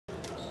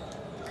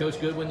Coach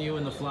Goodwin, you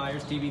and the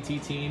Flyers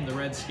TBT team, the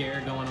Red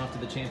Scare going off to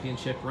the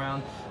championship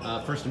round.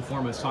 First and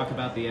foremost, talk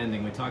about the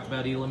ending. We talked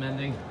about Elam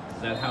ending.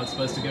 Is that how it's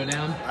supposed to go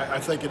down? I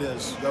think it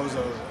is. That was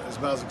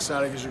about as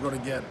exciting as you're going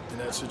to get in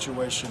that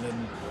situation.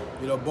 And,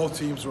 you know, both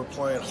teams were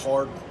playing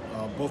hard.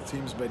 Both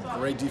teams made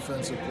great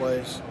defensive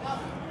plays.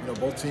 You know,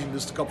 both teams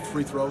missed a couple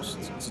free throws.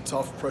 It's a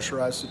tough,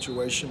 pressurized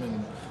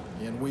situation,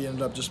 and we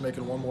ended up just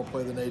making one more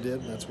play than they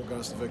did, and that's what got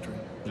us the victory.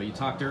 Well, you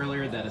talked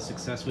earlier that a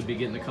success would be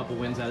getting a couple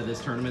wins out of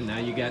this tournament. Now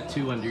you got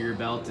 2 under your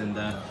belt and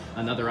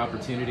another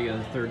opportunity,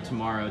 a third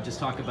tomorrow. Just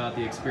talk about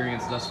the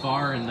experience thus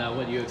far and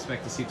what you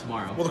expect to see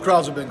tomorrow. Well, the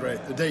crowds have been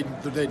great. The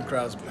Dayton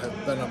crowds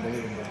have been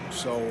unbelievable.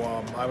 So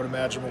I would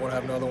imagine we're going to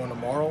have another one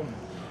tomorrow.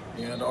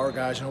 And our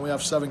guys, you know, we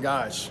have 7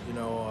 guys. You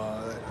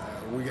know,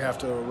 we have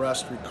to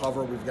rest,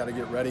 recover. We've got to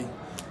get ready.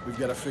 We've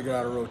got to figure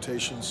out a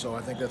rotation. So I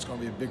think that's going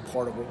to be a big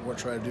part of what we're going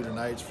to try to do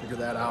tonight is figure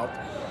that out.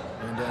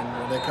 And then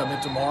when they come in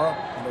tomorrow,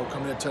 you know,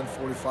 come in at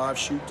 10:45,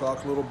 shoot,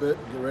 talk a little bit,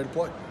 and get ready to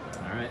play.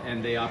 All right,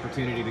 and the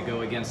opportunity to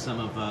go against some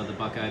of the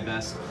Buckeye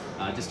best.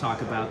 Just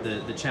talk about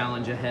the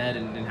challenge ahead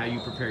and how you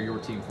prepare your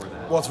team for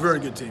that. Well, it's a very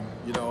good team.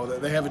 You know,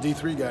 they have a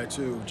D3 guy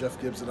too, Jeff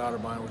Gibbs at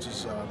Otterbein, which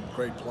is a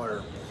great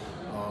player.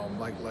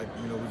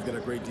 You know, we've got a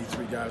great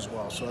D3 guy as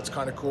well, so that's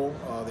kind of cool.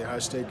 The Ohio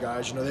State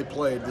guys, you know, they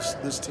played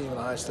this team in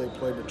Ohio State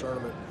played the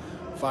tournament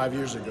 5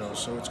 years ago,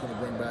 so it's going to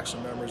bring back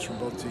some memories from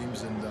both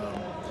teams, and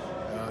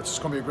it's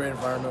just going to be a great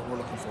environment. We're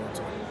looking forward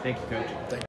to it. Thank you, Coach. Thank you.